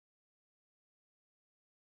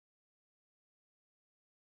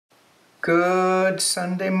Good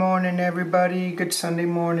Sunday morning, everybody. Good Sunday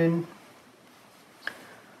morning.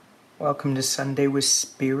 Welcome to Sunday with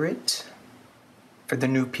Spirit. For the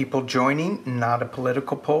new people joining, not a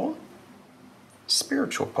political poll,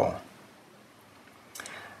 spiritual poll.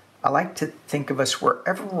 I like to think of us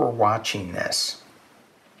wherever we're watching this,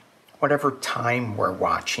 whatever time we're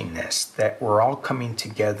watching this, that we're all coming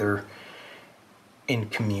together in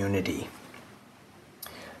community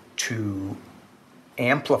to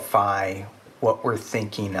amplify what we're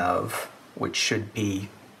thinking of, which should be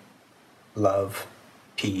love,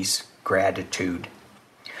 peace, gratitude,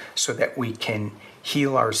 so that we can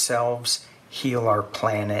heal ourselves, heal our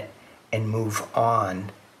planet, and move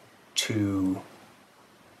on to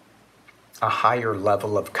a higher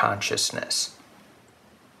level of consciousness.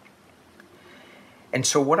 And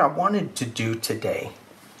so what I wanted to do today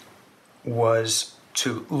was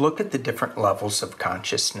to look at the different levels of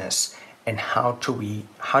consciousness and how do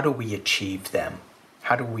we achieve them?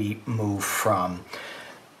 How do we move from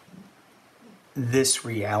this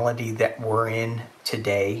reality that we're in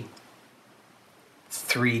today,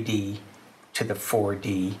 3D, to the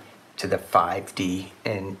 4D, to the 5D,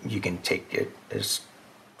 and you can take it as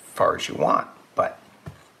far as you want, but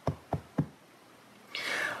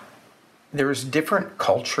there's different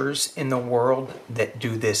cultures in the world that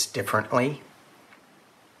do this differently.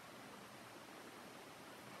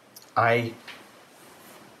 I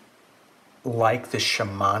like the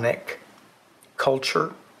shamanic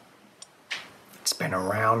culture. It's been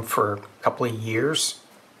around for a couple of years,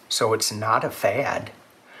 so it's not a fad.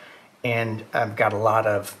 And I've got a lot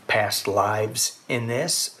of past lives in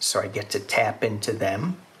this, so I get to tap into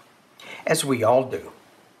them, as we all do,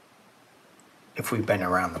 if we've been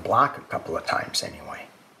around the block a couple of times anyway.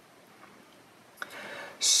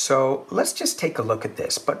 So let's just take a look at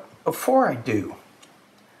this. But before I do,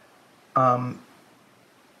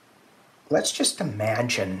 let's just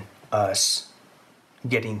imagine us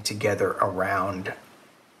getting together around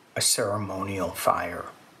a ceremonial fire.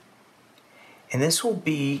 And this will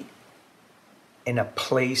be in a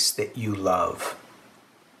place that you love.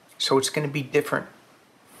 So it's going to be different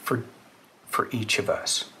for each of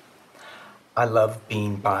us. I love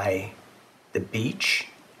being by the beach,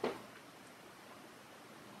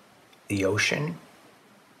 the ocean.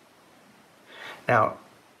 Now,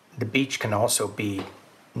 the beach can also be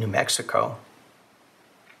New Mexico.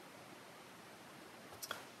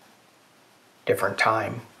 Different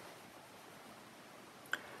time.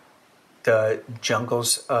 The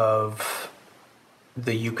jungles of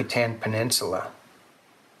the Yucatan Peninsula,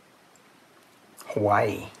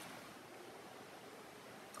 Hawaii,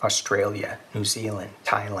 Australia, New Zealand,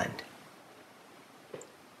 Thailand.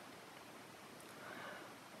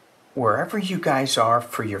 Wherever you guys are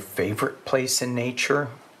for your favorite place in nature,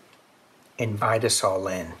 invite us all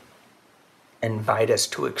in. Invite us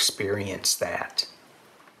to experience that.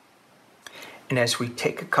 And as we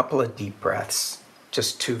take a couple of deep breaths,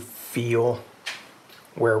 just to feel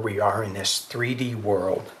where we are in this 3D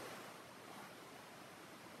world,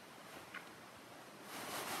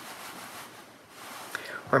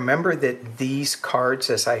 remember that these cards,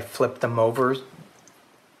 as I flip them over,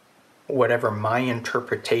 whatever my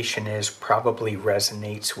interpretation is probably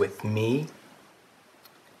resonates with me.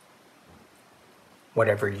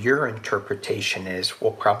 Whatever your interpretation is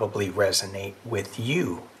will probably resonate with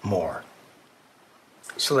you more.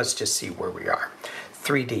 So let's just see where we are.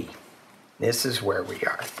 3D. This is where we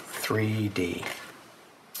are. 3D.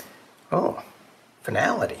 Oh,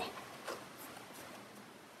 finality.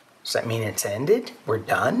 Does that mean it's ended? We're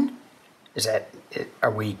done? Is that it?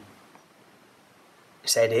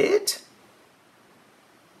 Is that it?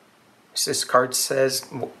 This card says,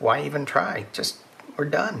 why even try? Just, we're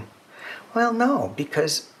done. Well, no,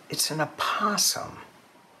 because it's an opossum.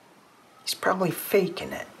 He's probably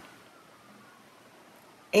faking it.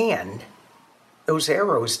 And those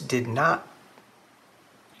arrows did not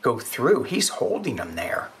go through. He's holding them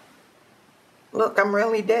there. Look, I'm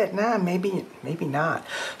really dead. Nah, maybe not.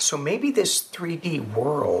 So maybe this 3D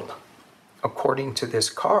world, according to this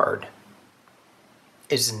card,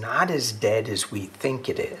 is not as dead as we think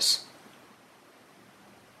it is.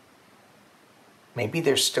 Maybe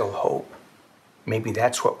there's still hope. Maybe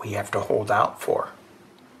that's what we have to hold out for.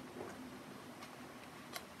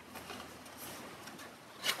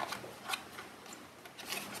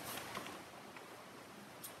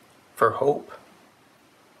 For hope,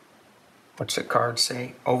 what's the card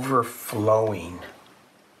say? Overflowing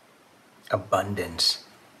abundance.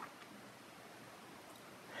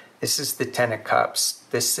 This is the Ten of Cups.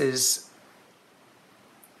 This is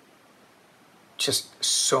just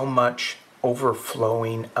so much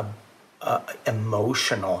overflowing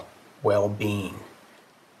emotional well-being.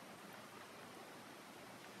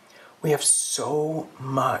 We have so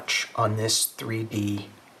much on this 3D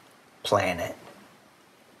planet.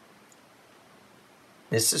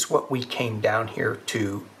 This is what we came down here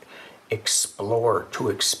to explore, to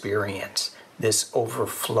experience, this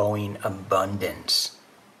overflowing abundance.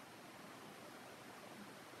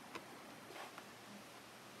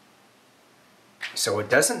 So it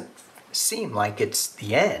doesn't seem like it's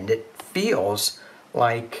the end. It feels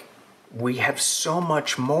like we have so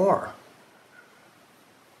much more.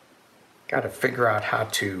 Got to figure out how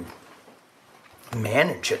to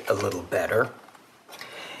manage it a little better.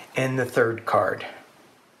 And the third card,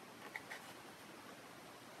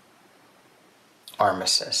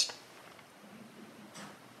 Armistice.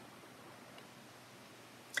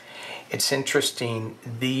 It's interesting,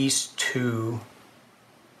 these two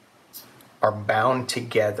are bound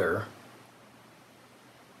together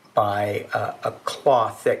by a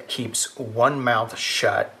cloth that keeps one mouth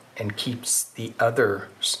shut and keeps the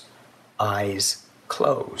other's eyes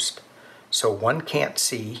closed. So one can't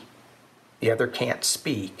see, the other can't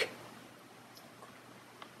speak.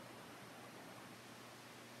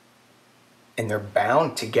 And they're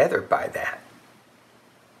bound together by that.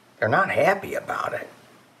 They're not happy about it,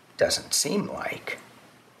 doesn't seem like.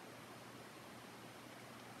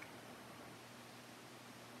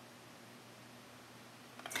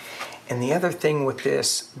 And the other thing with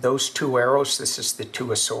this, those two arrows, this is the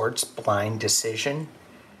Two of Swords, blind decision,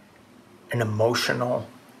 an emotional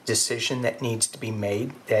decision that needs to be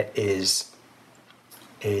made that is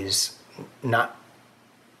not,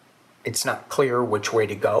 it's not clear which way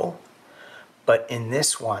to go. But in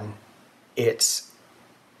this one, it's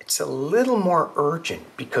a little more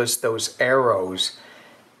urgent because those arrows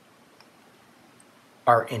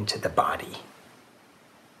are into the body.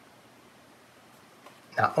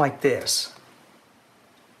 Not like this,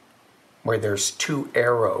 where there's two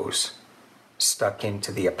arrows stuck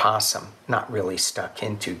into the opossum. Not really stuck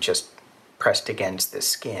into, just pressed against the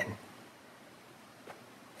skin.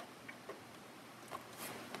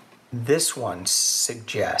 This one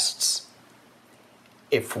suggests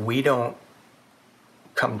if we don't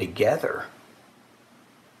come together,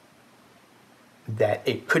 that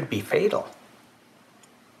it could be fatal.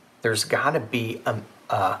 There's got to be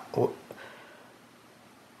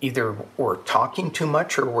either we're talking too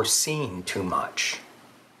much or we're seeing too much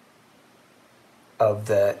of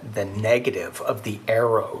the negative of the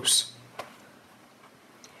arrows.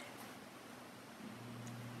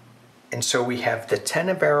 And so we have the 10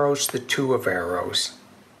 of arrows, the 2 of arrows,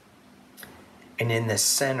 and in the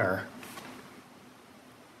center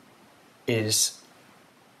is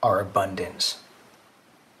our abundance.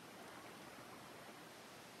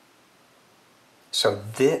 So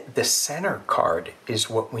the center card is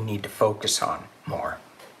what we need to focus on more.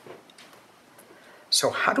 So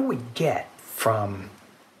how do we get from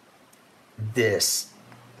this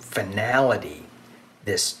finality,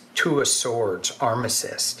 this Two of Swords,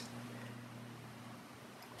 Armistice,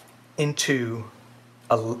 into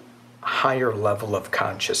a higher level of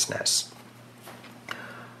consciousness?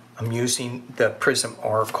 I'm using the Prism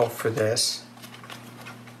Oracle for this.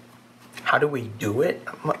 How do we do it?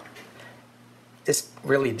 This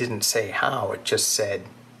really didn't say how, it just said,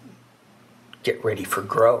 get ready for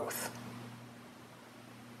growth.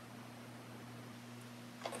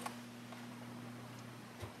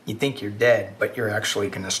 You think you're dead, but you're actually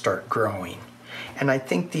going to start growing. And I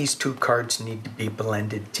think these two cards need to be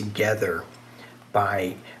blended together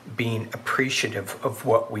by being appreciative of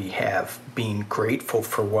what we have, being grateful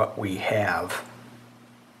for what we have.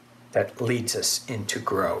 That leads us into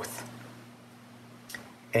growth.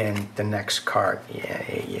 And the next card,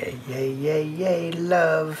 yay, yay, yay, yay, yay,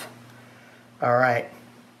 love. All right.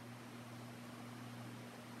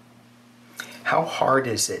 How hard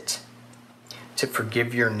is it to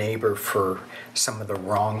forgive your neighbor for some of the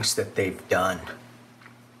wrongs that they've done?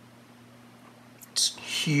 It's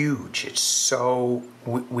huge. It's so,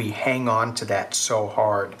 we hang on to that so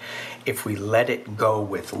hard. If we let it go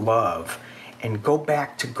with love and go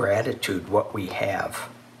back to gratitude, what we have.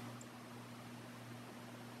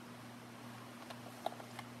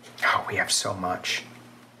 Oh, we have so much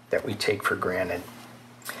that we take for granted.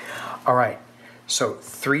 All right, so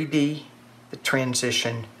 3D, the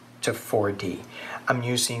transition to 4D. I'm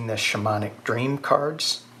using the Shamanic Dream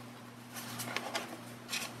cards.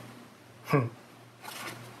 And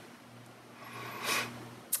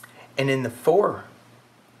in the 4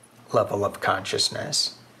 level of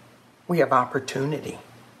consciousness, we have opportunity.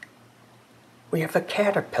 We have a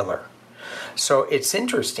caterpillar. So it's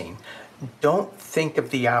interesting. Don't think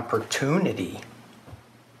of the opportunity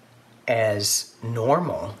as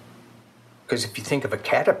normal. Because if you think of a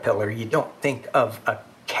caterpillar, you don't think of a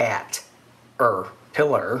cat or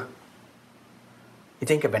pillar. You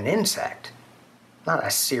think of an insect, not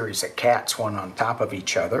a series of cats, one on top of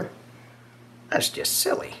each other. That's just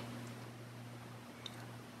silly.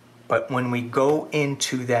 But when we go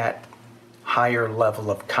into that higher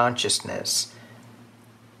level of consciousness,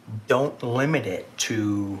 don't limit it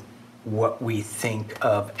to what we think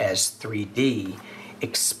of as 3D.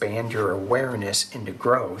 Expand your awareness into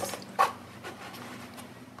growth.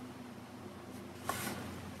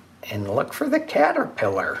 And look for the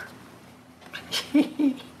caterpillar.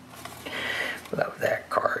 Love that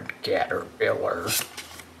card, caterpillar.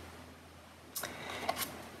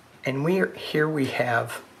 And here we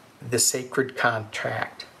have the sacred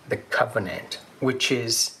contract, the covenant, which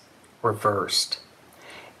is reversed.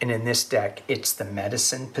 And in this deck, it's the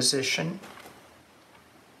medicine position.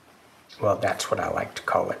 Well, that's what I like to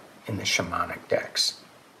call it in the shamanic decks.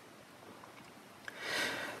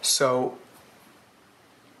 So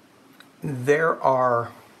there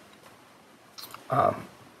are,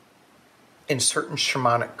 in certain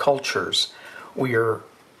shamanic cultures,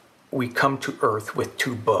 we come to Earth with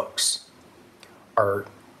two books. Our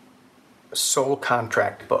soul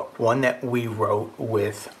contract book, one that we wrote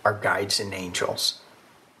with our guides and angels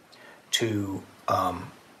to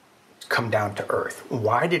come down to Earth.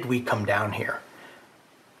 Why did we come down here?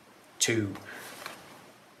 To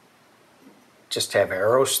just have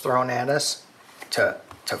arrows thrown at us? To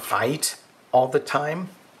fight all the time?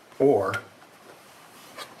 Or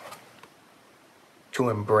to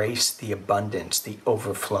embrace the abundance, the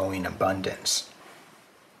overflowing abundance?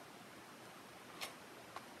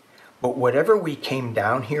 But whatever we came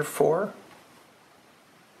down here for,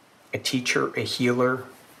 a teacher, a healer,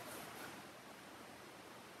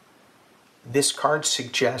 this card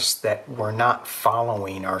suggests that we're not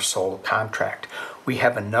following our soul contract. We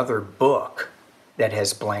have another book that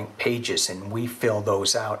has blank pages, and we fill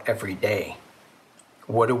those out every day.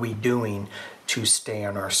 What are we doing to stay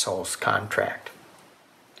on our soul's contract?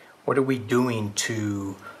 What are we doing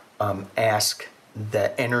to ask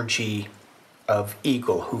the energy of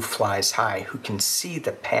eagle who flies high, who can see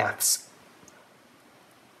the paths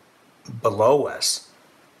below us,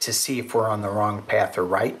 to see if we're on the wrong path or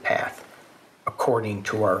right path, according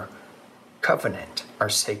to our covenant, our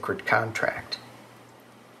sacred contract?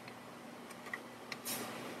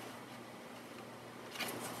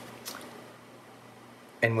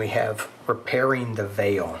 And we have repairing the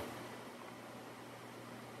veil,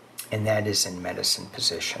 and that is in medicine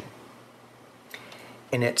position.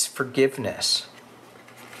 And it's forgiveness.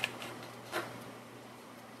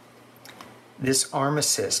 This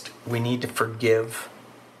armistice, we need to forgive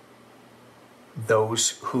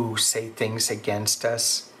those who say things against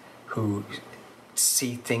us, who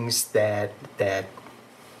see things that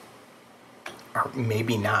are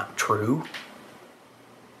maybe not true.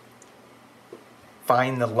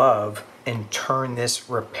 Find the love and turn this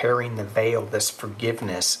repairing the veil, this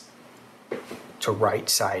forgiveness, to right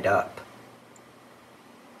side up.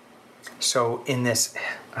 So in this,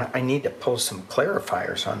 I need to pull some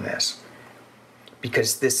clarifiers on this,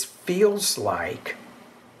 because this feels like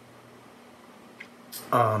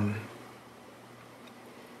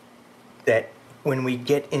that when we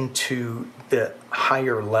get into the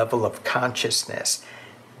higher level of consciousness,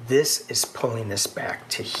 this is pulling us back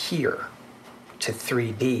to here, to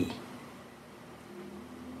 3D.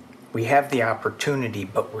 We have the opportunity,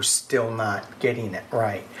 but we're still not getting it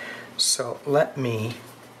right. So let me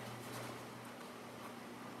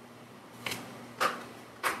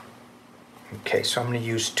okay, so I'm going to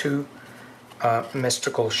use two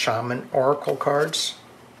mystical shaman oracle cards.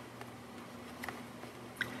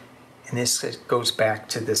 And this goes back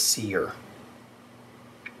to the seer.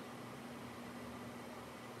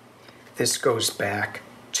 This goes back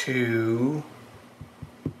to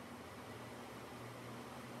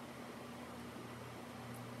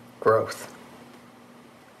growth.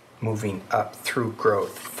 Moving up through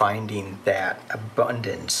growth, finding that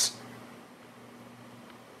abundance.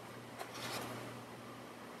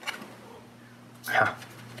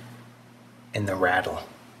 In the rattle.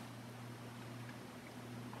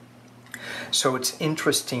 So it's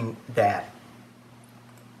interesting that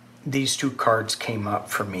these two cards came up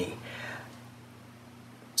for me.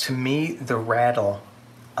 To me, the rattle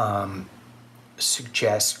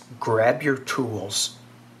suggests grab your tools,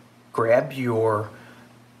 grab your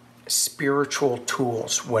spiritual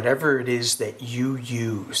tools, whatever it is that you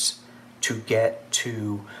use to get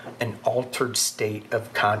to an altered state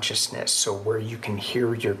of consciousness, so where you can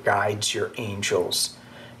hear your guides, your angels,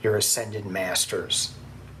 your ascended masters,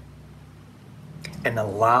 and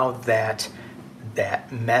allow that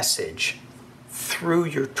message through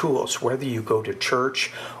your tools, whether you go to church,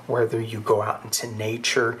 whether you go out into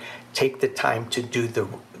nature, take the time to do the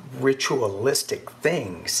ritualistic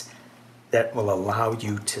things that will allow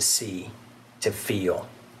you to see, to feel,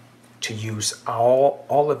 to use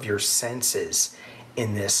all of your senses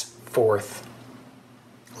in this fourth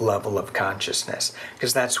level of consciousness,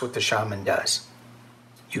 because that's what the shaman does,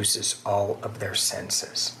 uses all of their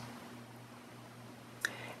senses.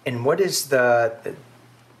 And what is the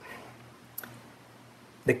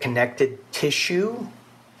connected tissue?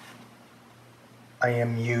 I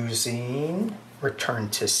am using return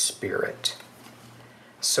to spirit.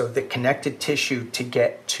 So the connected tissue to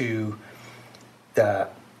get to the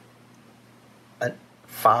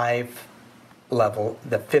fifth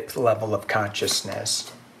level of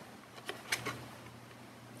consciousness,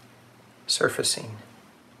 surfacing.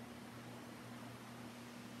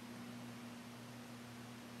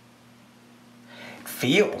 It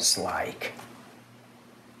feels like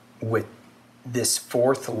with this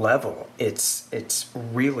fourth level, it's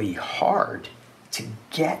really hard to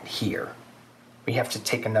get here. We have to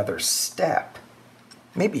take another step.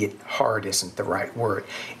 Maybe hard isn't the right word.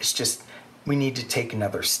 It's just we need to take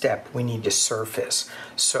another step. We need to surface.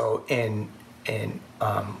 So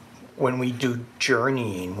when we do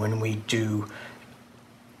journeying, when we do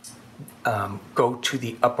go to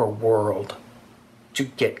the upper world to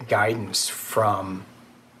get guidance from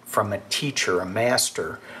a teacher, a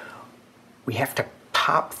master, we have to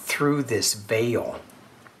pop through this veil.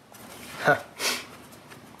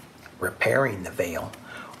 Repairing the veil.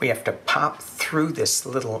 We have to pop through this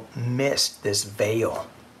little mist, this veil,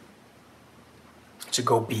 to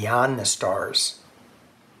go beyond the stars.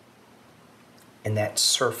 And that's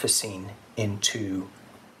surfacing into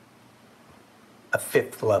a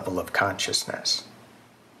fifth level of consciousness.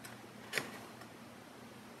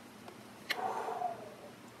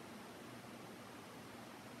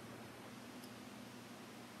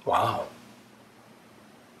 Wow.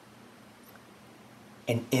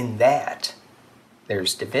 And in that,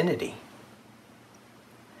 there's divinity.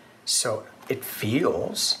 So it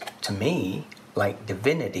feels to me like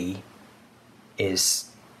divinity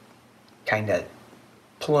is kind of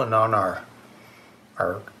pulling on our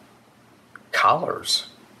collars.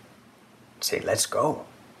 Say, let's go.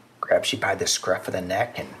 Grabs you by the scruff of the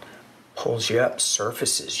neck and pulls you up,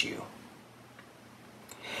 surfaces you.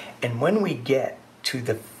 And when we get to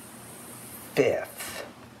the fifth,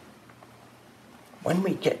 when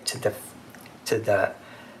we get to the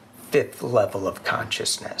fifth level of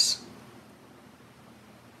consciousness,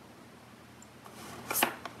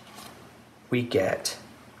 we get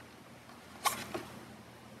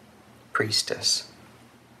priestess.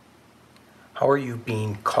 How are you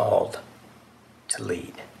being called to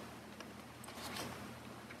lead?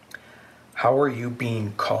 How are you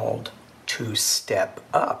being called to step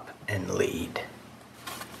up and lead?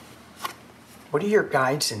 What are your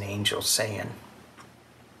guides and angels saying?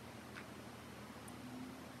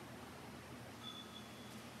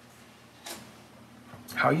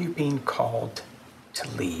 How are you being called to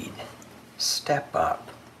lead? Step up.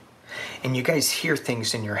 And you guys hear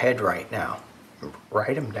things in your head right now.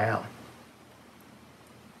 Write them down.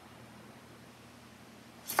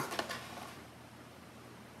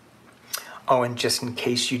 Oh, and just in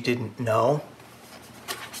case you didn't know,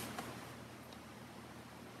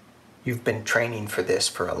 you've been training for this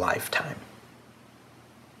for a lifetime.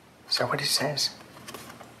 Is that what it says?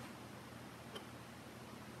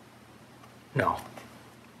 No.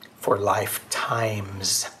 For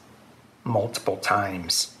lifetimes. Multiple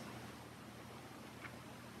times.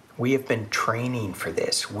 We have been training for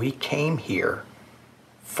this. We came here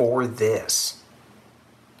for this.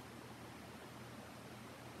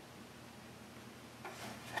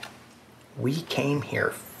 We came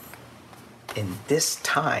here in this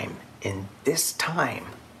time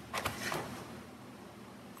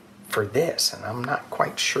for this. And I'm not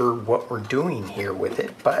quite sure what we're doing here with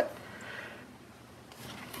it, but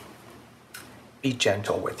be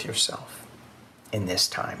gentle with yourself in this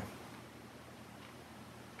time.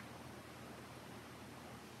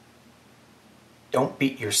 Don't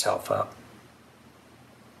beat yourself up.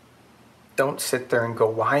 Don't sit there and go,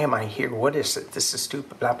 why am I here? What is it? This is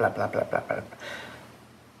stupid, blah, blah, blah, blah, blah, blah.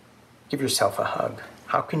 Give yourself a hug.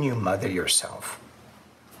 How can you mother yourself?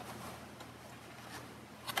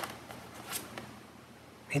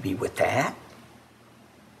 Maybe with that.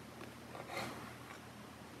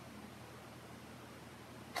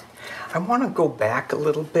 I want to go back a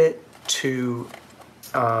little bit to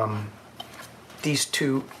these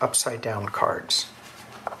two upside down cards.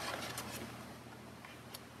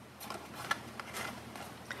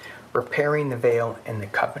 Repairing the veil and the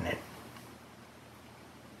covenant.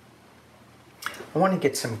 I want to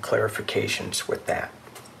get some clarifications with that.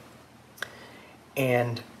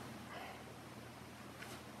 And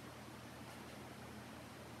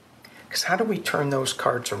because how do we turn those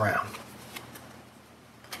cards around?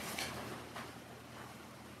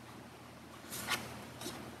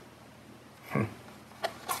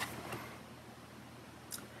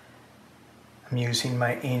 I'm using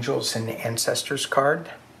my Angels and Ancestors card.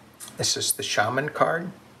 This is the Shaman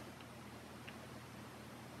card.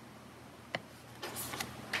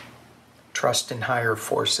 Trust in higher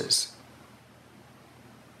forces.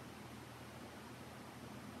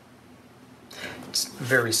 It's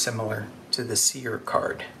very similar to the Seer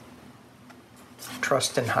card.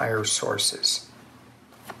 Trust in higher sources.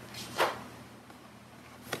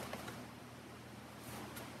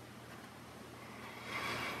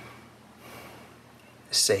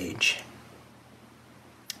 Sage.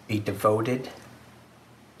 Be devoted,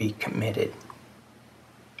 be committed.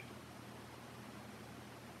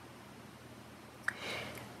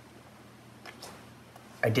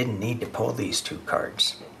 I didn't need to pull these two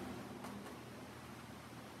cards.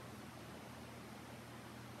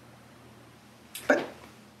 But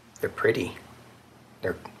they're pretty.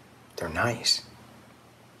 They're nice.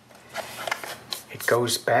 It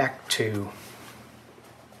goes back to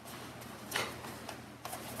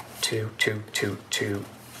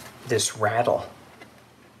this rattle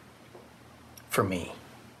for me.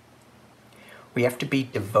 We have to be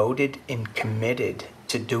devoted and committed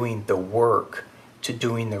to doing the work, to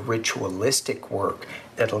doing the ritualistic work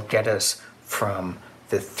that'll get us from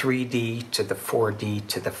the 3D to the 4D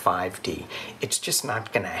to the 5D. It's just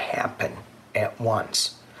not going to happen at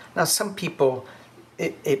once. Now, some people,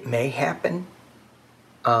 it may happen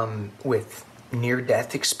with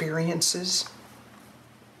near-death experiences.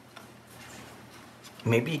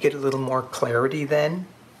 Maybe you get a little more clarity then.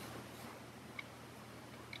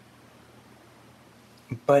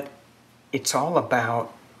 But it's all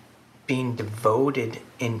about being devoted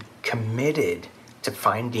and committed to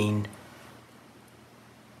finding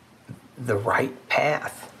the right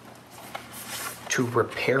path to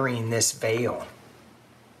repairing this veil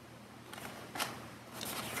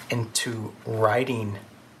and to writing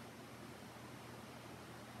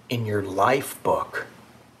in your life book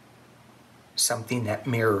something that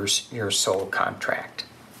mirrors your soul contract.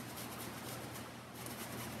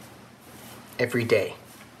 Every day,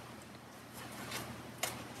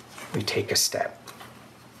 we take a step.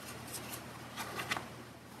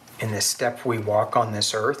 And the step we walk on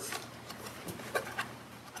this earth,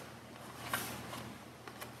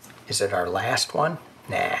 is it our last one?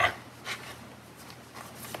 Nah.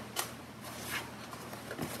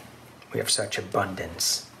 We have such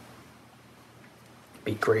abundance.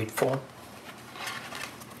 Be grateful.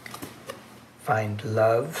 Find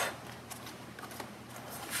love.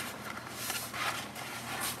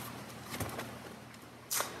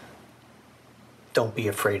 Don't be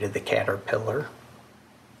afraid of the caterpillar.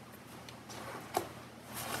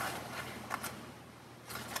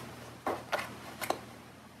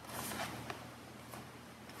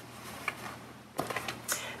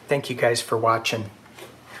 Thank you guys for watching.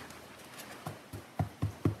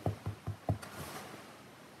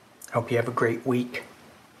 Hope you have a great week.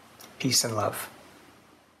 Peace and love.